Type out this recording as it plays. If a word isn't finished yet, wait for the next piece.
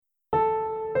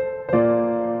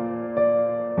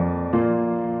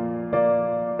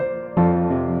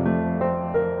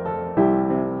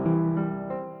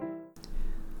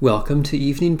Welcome to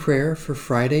evening prayer for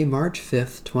Friday, March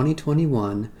 5th,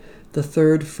 2021, the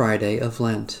third Friday of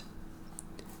Lent.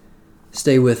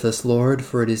 Stay with us, Lord,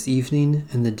 for it is evening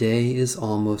and the day is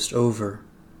almost over.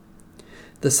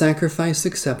 The sacrifice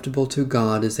acceptable to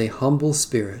God is a humble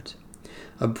spirit.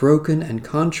 A broken and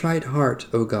contrite heart,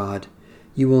 O God,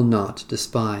 you will not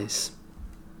despise.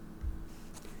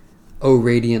 O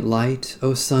radiant light,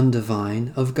 O Sun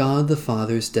divine, of God the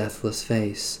Father's deathless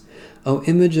face, O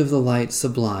image of the light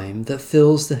sublime that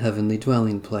fills the heavenly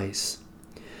dwelling place.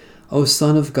 O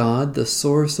Son of God, the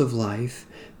source of life,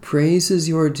 praise is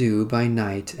your due by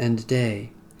night and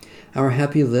day. Our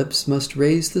happy lips must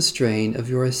raise the strain of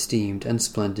your esteemed and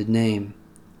splendid name.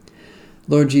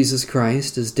 Lord Jesus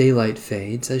Christ, as daylight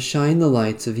fades, as shine the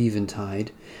lights of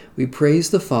eventide, we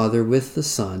praise the Father with the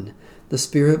Son, the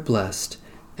Spirit blessed,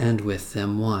 and with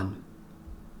them one.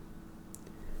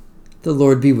 The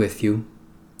Lord be with you.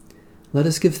 Let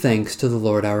us give thanks to the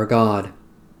Lord our God.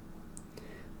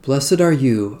 Blessed are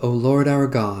you, O Lord our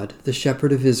God, the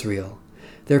Shepherd of Israel,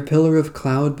 their pillar of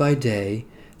cloud by day,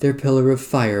 their pillar of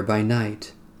fire by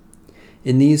night.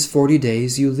 In these 40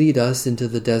 days you lead us into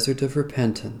the desert of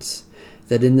repentance,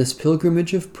 that in this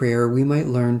pilgrimage of prayer we might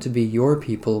learn to be your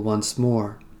people once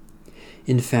more.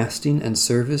 In fasting and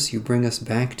service you bring us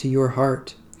back to your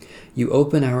heart. You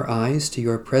open our eyes to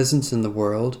your presence in the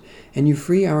world, and you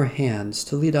free our hands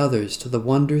to lead others to the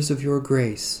wonders of your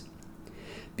grace.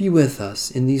 Be with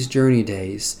us in these journey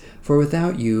days, for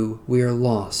without you we are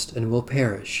lost and will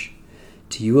perish.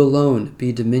 To you alone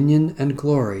be dominion and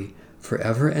glory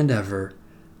forever and ever.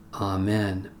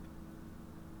 Amen.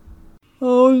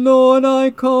 O Lord,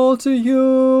 I call to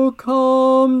you,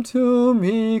 come to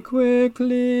me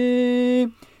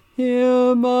quickly.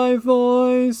 Hear my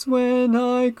voice when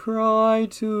I cry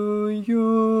to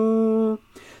you.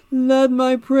 Let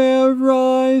my prayer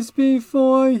rise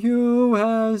before you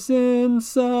as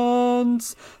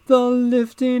incense, the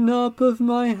lifting up of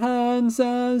my hands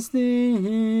as the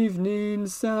evening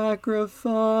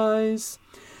sacrifice.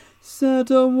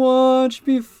 Set a watch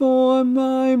before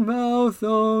my mouth,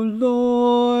 O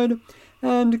Lord,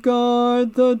 and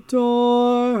guard the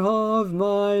door of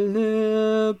my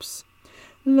lips.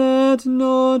 Let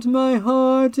not my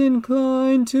heart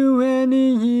incline to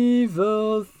any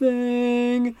evil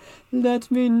thing. Let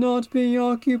me not be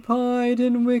occupied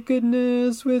in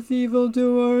wickedness with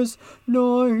evildoers,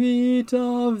 nor eat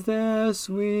of their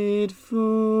sweet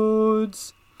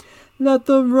foods. Let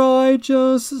the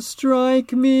righteous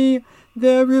strike me.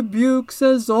 Their rebukes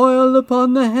as oil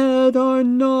upon the head are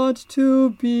not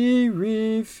to be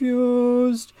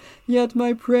refused. Yet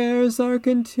my prayers are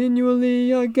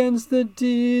continually against the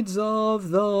deeds of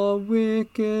the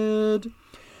wicked.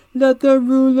 Let the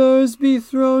rulers be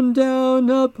thrown down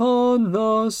upon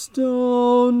the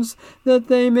stones, that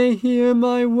they may hear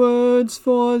my words,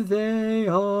 for they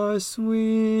are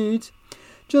sweet.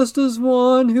 Just as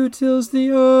one who tills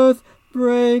the earth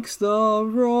breaks the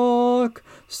rock,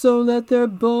 so let their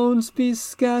bones be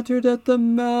scattered at the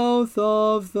mouth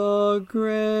of the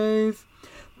grave.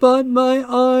 But my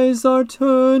eyes are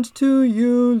turned to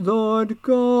you, Lord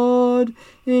God.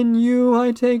 In you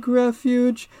I take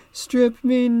refuge. Strip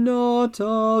me not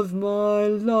of my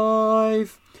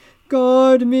life.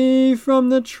 Guard me from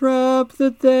the trap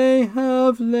that they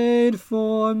have laid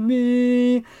for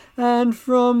me, and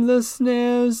from the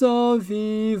snares of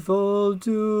evildoers.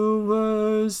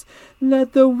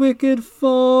 Let the wicked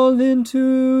fall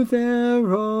into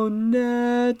their own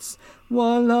nets,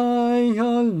 while I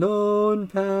alone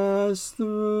pass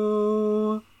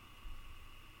through.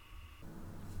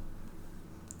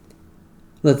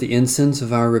 Let the incense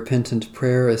of our repentant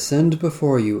prayer ascend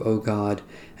before you, O God,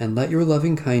 and let your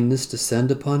loving kindness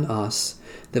descend upon us,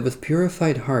 that with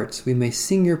purified hearts we may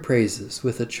sing your praises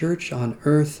with the church on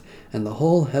earth and the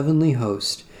whole heavenly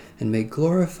host, and may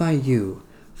glorify you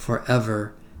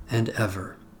forever and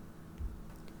ever.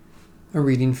 A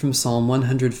reading from Psalm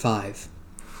 105.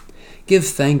 Give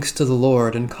thanks to the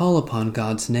Lord and call upon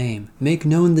God's name. Make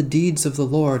known the deeds of the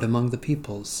Lord among the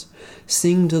peoples.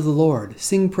 Sing to the Lord,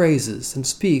 sing praises, and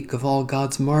speak of all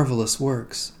God's marvelous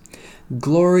works.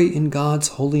 Glory in God's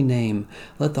holy name.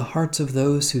 Let the hearts of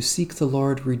those who seek the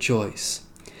Lord rejoice.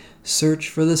 Search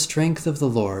for the strength of the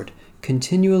Lord.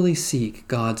 Continually seek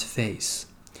God's face.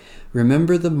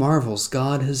 Remember the marvels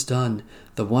God has done,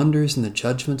 the wonders and the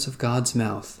judgments of God's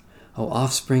mouth. O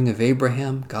offspring of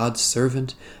Abraham, God's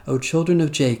servant, O children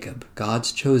of Jacob,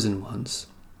 God's chosen ones.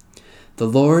 The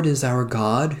Lord is our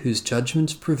God, whose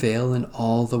judgments prevail in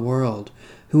all the world,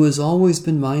 who has always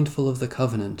been mindful of the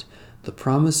covenant, the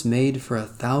promise made for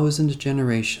 1,000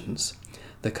 generations,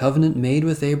 the covenant made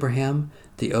with Abraham,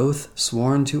 the oath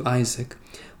sworn to Isaac,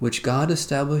 which God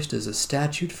established as a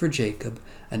statute for Jacob,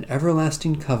 an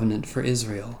everlasting covenant for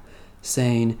Israel,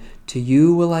 saying, To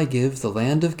you will I give the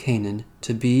land of Canaan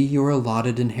to be your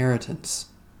allotted inheritance.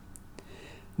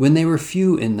 When they were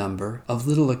few in number, of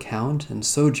little account, and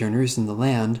sojourners in the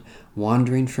land,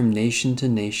 wandering from nation to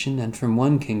nation and from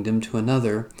one kingdom to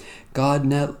another, God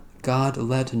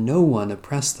let no one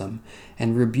oppress them,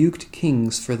 and rebuked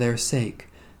kings for their sake,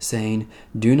 saying,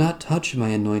 Do not touch my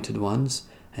anointed ones,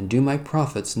 and do my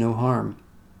prophets no harm.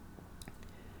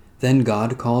 Then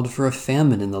God called for a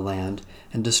famine in the land,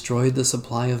 and destroyed the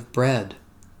supply of bread.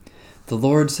 The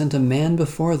Lord sent a man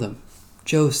before them,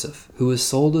 Joseph, who was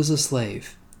sold as a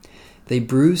slave. They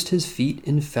bruised his feet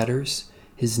in fetters,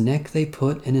 his neck they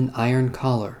put in an iron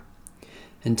collar.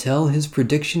 Until his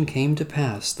prediction came to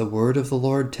pass, the word of the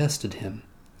Lord tested him.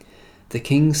 The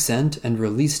king sent and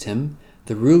released him.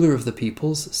 The ruler of the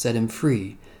peoples set him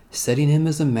free, setting him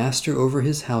as a master over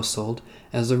his household,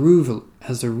 as a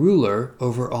ruler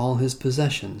over all his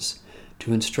possessions,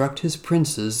 to instruct his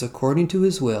princes according to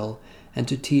his will, and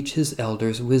to teach his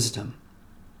elders wisdom.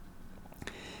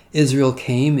 Israel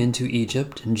came into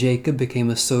Egypt, and Jacob became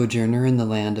a sojourner in the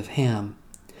land of Ham.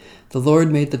 The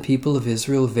Lord made the people of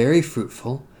Israel very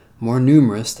fruitful, more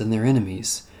numerous than their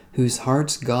enemies, whose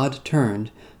hearts God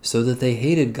turned, so that they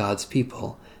hated God's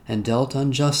people, and dealt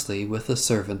unjustly with the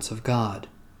servants of God.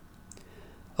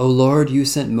 O Lord, you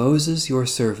sent Moses your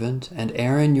servant, and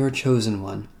Aaron your chosen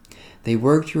one. They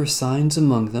worked your signs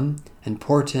among them, and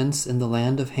portents in the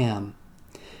land of Ham.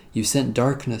 You sent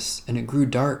darkness, and it grew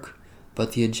dark,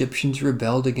 but the Egyptians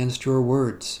rebelled against your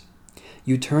words.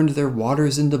 You turned their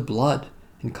waters into blood,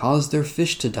 and caused their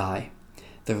fish to die.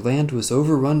 Their land was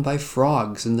overrun by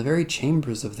frogs in the very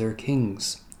chambers of their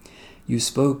kings. You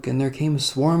spoke, and there came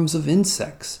swarms of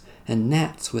insects, and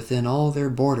gnats within all their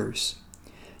borders.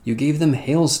 You gave them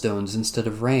hailstones instead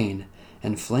of rain,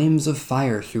 and flames of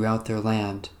fire throughout their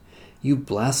land. You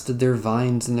blasted their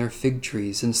vines and their fig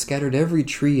trees, and scattered every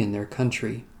tree in their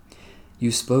country.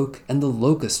 You spoke, and the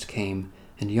locust came,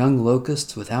 and young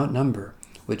locusts without number,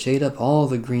 which ate up all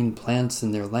the green plants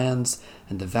in their lands,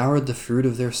 and devoured the fruit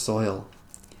of their soil.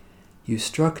 You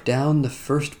struck down the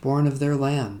firstborn of their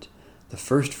land, the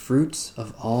first fruits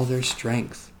of all their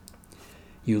strength.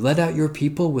 You led out your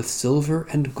people with silver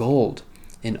and gold.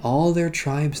 In all their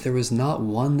tribes there was not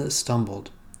one that stumbled.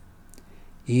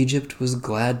 Egypt was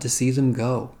glad to see them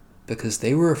go, because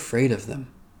they were afraid of them.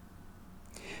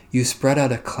 You spread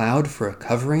out a cloud for a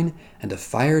covering, and a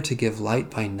fire to give light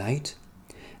by night.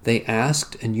 They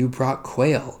asked, and you brought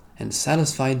quail, and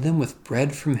satisfied them with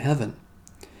bread from heaven.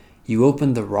 You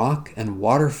opened the rock, and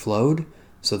water flowed,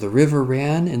 so the river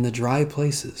ran in the dry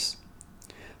places.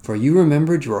 For you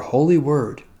remembered your holy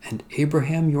word, and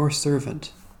Abraham your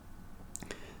servant.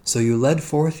 So you led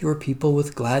forth your people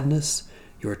with gladness,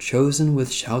 your chosen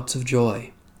with shouts of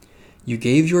joy. You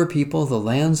gave your people the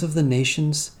lands of the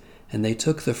nations, and they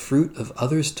took the fruit of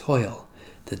others' toil,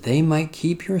 that they might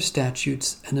keep your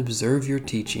statutes and observe your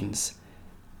teachings.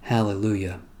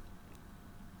 Hallelujah.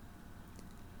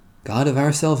 God of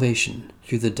our salvation,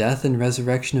 through the death and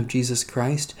resurrection of Jesus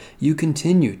Christ, you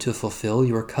continue to fulfill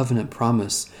your covenant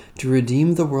promise to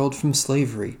redeem the world from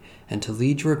slavery and to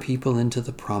lead your people into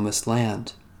the promised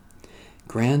land.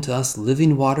 Grant us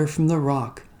living water from the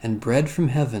rock and bread from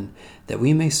heaven, that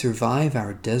we may survive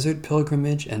our desert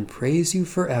pilgrimage and praise you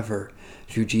forever,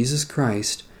 through Jesus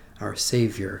Christ, our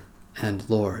Savior and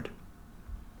Lord.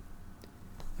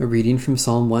 A reading from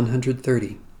Psalm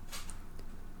 130.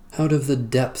 Out of the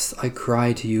depths I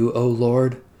cry to you, O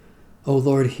Lord. O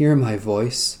Lord, hear my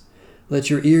voice. Let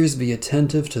your ears be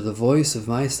attentive to the voice of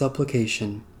my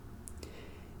supplication.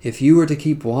 If you were to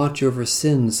keep watch over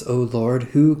sins, O Lord,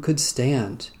 who could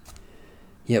stand?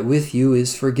 Yet with you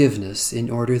is forgiveness, in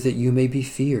order that you may be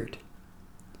feared.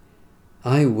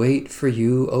 I wait for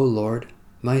you, O Lord.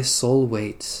 My soul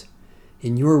waits.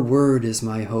 In your word is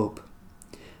my hope.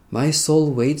 My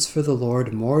soul waits for the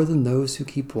Lord more than those who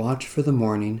keep watch for the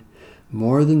morning,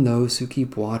 more than those who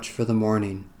keep watch for the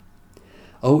morning.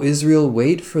 O Israel,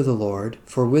 wait for the Lord,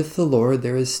 for with the Lord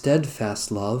there is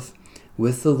steadfast love.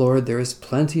 With the Lord there is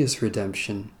plenteous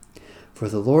redemption. For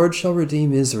the Lord shall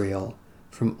redeem Israel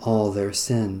from all their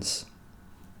sins.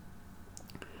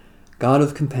 God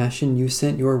of compassion, you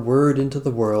sent your word into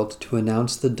the world to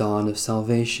announce the dawn of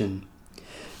salvation.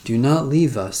 Do not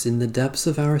leave us in the depths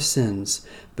of our sins,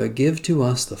 but give to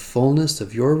us the fullness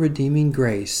of your redeeming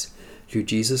grace through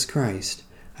Jesus Christ,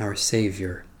 our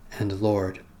Savior and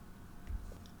Lord.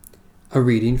 A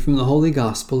reading from the Holy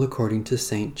Gospel according to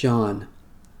St. John.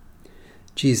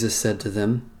 Jesus said to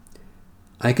them,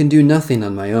 I can do nothing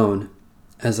on my own.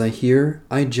 As I hear,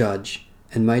 I judge,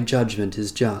 and my judgment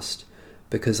is just,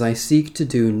 because I seek to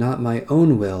do not my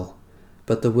own will,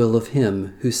 but the will of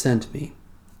him who sent me.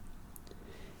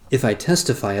 If I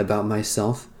testify about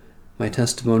myself, my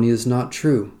testimony is not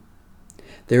true.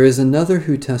 There is another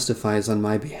who testifies on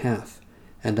my behalf,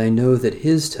 and I know that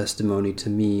his testimony to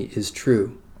me is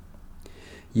true.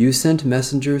 You sent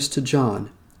messengers to John,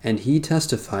 and he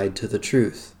testified to the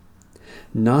truth.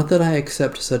 Not that I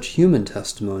accept such human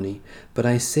testimony, but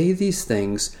I say these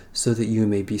things so that you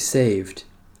may be saved.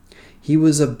 He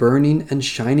was a burning and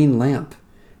shining lamp,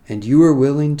 and you were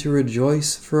willing to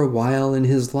rejoice for a while in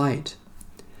his light.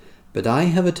 But I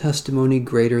have a testimony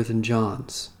greater than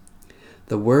John's.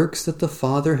 The works that the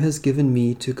Father has given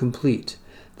me to complete,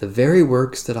 the very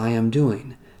works that I am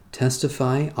doing,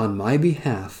 testify on my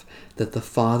behalf that the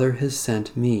Father has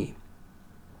sent me.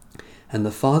 And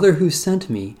the Father who sent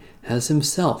me has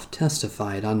himself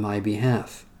testified on my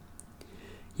behalf.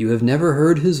 You have never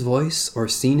heard his voice or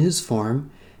seen his form,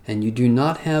 and you do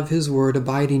not have his word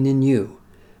abiding in you,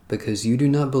 because you do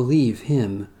not believe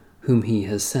him whom he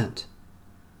has sent.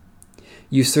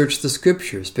 You search the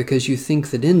Scriptures because you think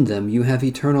that in them you have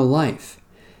eternal life,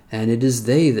 and it is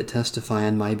they that testify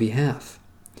on my behalf.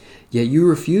 Yet you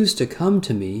refuse to come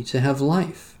to me to have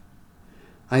life.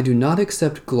 I do not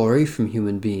accept glory from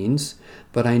human beings,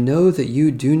 but I know that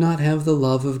you do not have the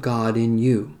love of God in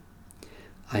you.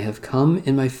 I have come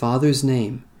in my Father's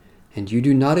name, and you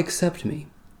do not accept me.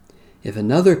 If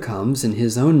another comes in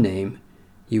his own name,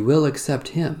 you will accept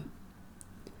him.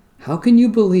 How can you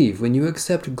believe when you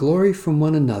accept glory from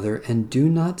one another and do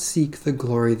not seek the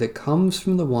glory that comes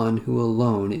from the one who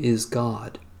alone is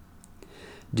God?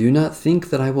 Do not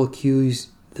think that I will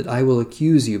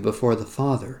accuse you before the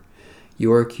Father.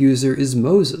 Your accuser is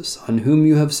Moses, on whom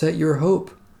you have set your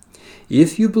hope.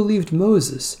 If you believed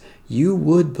Moses, you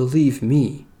would believe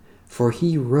me, for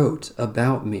he wrote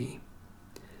about me.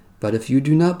 But if you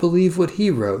do not believe what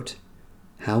he wrote,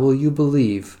 how will you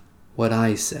believe what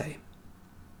I say?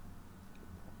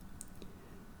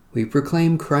 We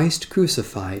proclaim Christ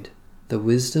crucified, the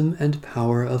wisdom and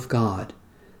power of God.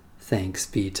 Thanks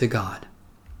be to God.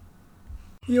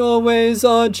 Your ways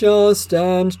are just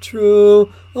and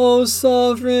true, O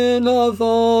Sovereign of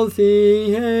all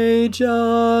the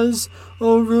ages.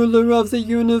 O Ruler of the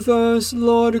universe,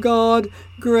 Lord God,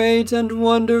 great and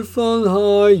wonderful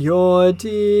are your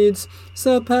deeds,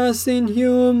 surpassing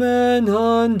human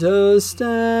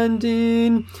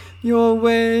understanding. Your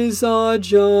ways are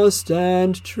just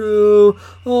and true,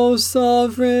 O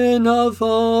Sovereign of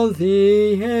all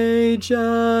the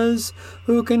ages.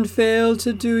 Who can fail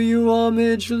to do you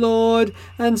homage, Lord,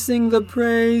 and sing the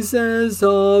praises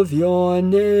of your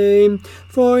name?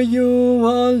 For you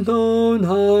alone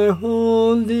are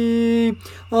holy.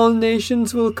 All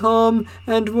nations will come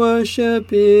and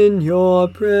worship in your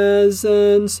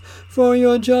presence, for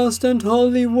your just and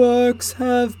holy works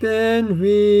have been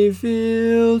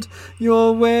revealed.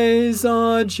 Your ways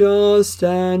are just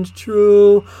and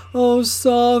true, O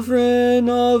Sovereign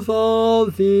of all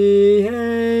the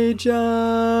ages.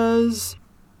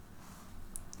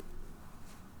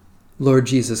 Lord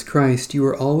Jesus Christ, you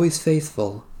are always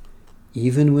faithful,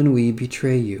 even when we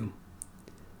betray you.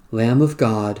 Lamb of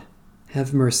God,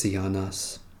 have mercy on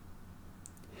us.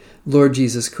 Lord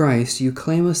Jesus Christ, you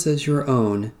claim us as your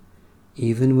own,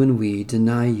 even when we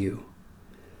deny you.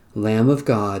 Lamb of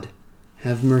God,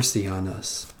 have mercy on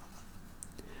us.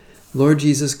 Lord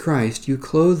Jesus Christ, you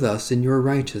clothe us in your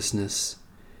righteousness,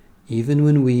 even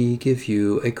when we give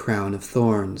you a crown of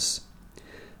thorns.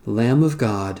 Lamb of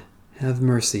God, have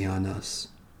mercy on us.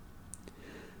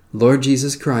 Lord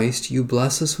Jesus Christ, you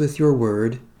bless us with your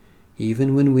word,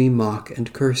 even when we mock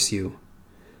and curse you.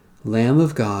 Lamb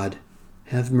of God,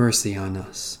 have mercy on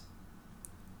us.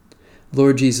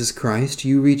 Lord Jesus Christ,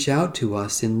 you reach out to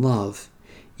us in love,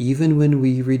 even when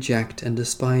we reject and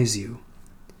despise you.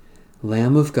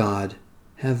 Lamb of God,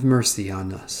 have mercy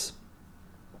on us.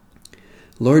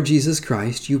 Lord Jesus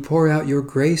Christ, you pour out your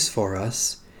grace for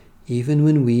us, even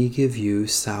when we give you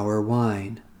sour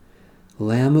wine.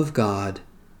 Lamb of God,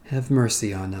 have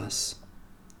mercy on us.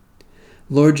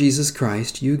 Lord Jesus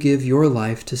Christ, you give your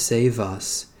life to save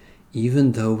us,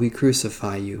 even though we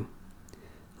crucify you.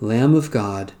 Lamb of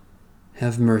God,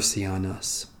 have mercy on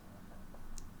us.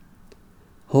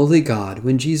 Holy God,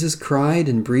 when Jesus cried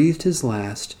and breathed his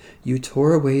last, you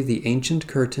tore away the ancient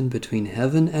curtain between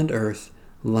heaven and earth,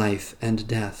 life and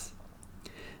death.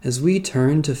 As we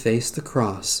turn to face the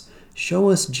cross, show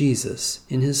us Jesus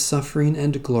in his suffering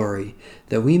and glory,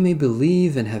 that we may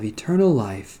believe and have eternal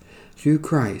life through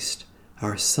Christ,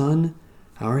 our Son,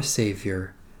 our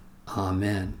Savior.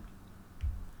 Amen.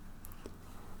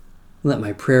 Let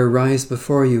my prayer rise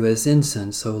before you as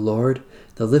incense, O Lord,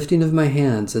 the lifting of my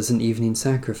hands as an evening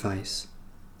sacrifice.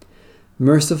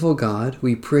 Merciful God,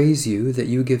 we praise you that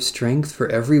you give strength for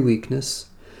every weakness,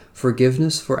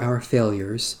 forgiveness for our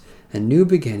failures, and new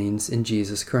beginnings in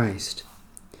Jesus Christ.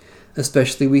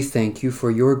 Especially we thank you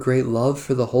for your great love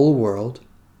for the whole world,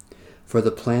 for the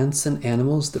plants and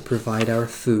animals that provide our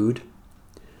food,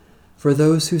 for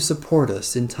those who support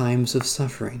us in times of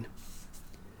suffering,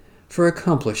 for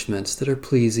accomplishments that are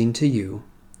pleasing to you,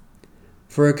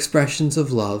 for expressions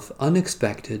of love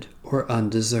unexpected or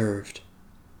undeserved.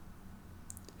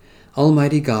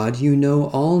 Almighty God, you know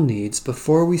all needs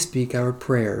before we speak our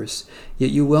prayers,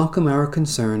 yet you welcome our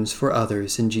concerns for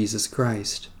others in Jesus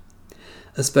Christ.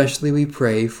 Especially we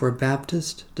pray for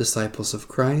Baptist, Disciples of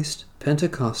Christ,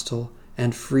 Pentecostal,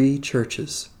 and free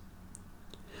churches,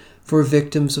 for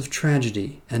victims of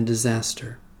tragedy and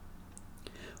disaster,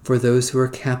 for those who are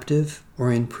captive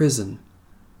or in prison,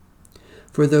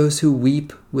 for those who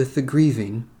weep with the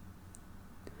grieving,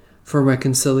 for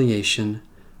reconciliation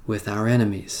with our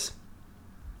enemies.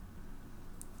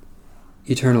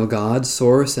 Eternal God,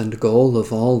 source and goal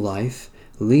of all life,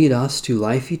 lead us to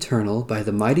life eternal by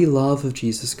the mighty love of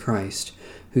Jesus Christ,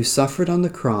 who suffered on the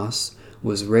cross,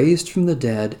 was raised from the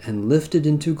dead, and lifted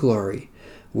into glory,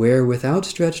 where with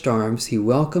outstretched arms he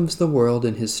welcomes the world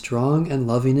in his strong and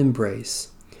loving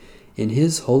embrace. In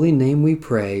his holy name we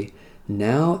pray,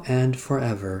 now and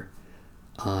forever.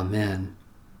 Amen.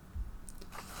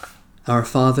 Our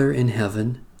Father in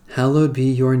heaven, hallowed be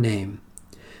your name.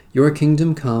 Your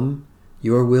kingdom come,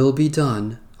 your will be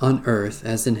done, on earth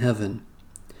as in heaven.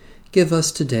 Give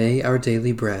us today our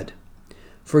daily bread.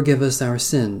 Forgive us our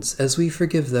sins, as we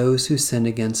forgive those who sin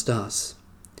against us.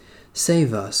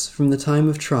 Save us from the time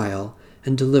of trial,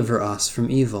 and deliver us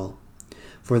from evil.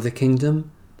 For the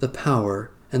kingdom, the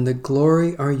power, and the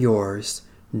glory are yours,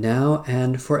 now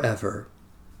and forever.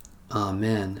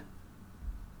 Amen.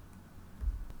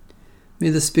 May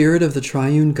the Spirit of the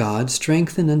Triune God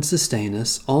strengthen and sustain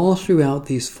us all throughout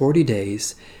these 40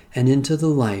 days and into the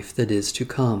life that is to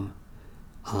come.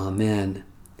 Amen.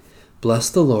 Bless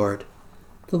the Lord.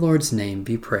 The Lord's name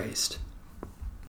be praised.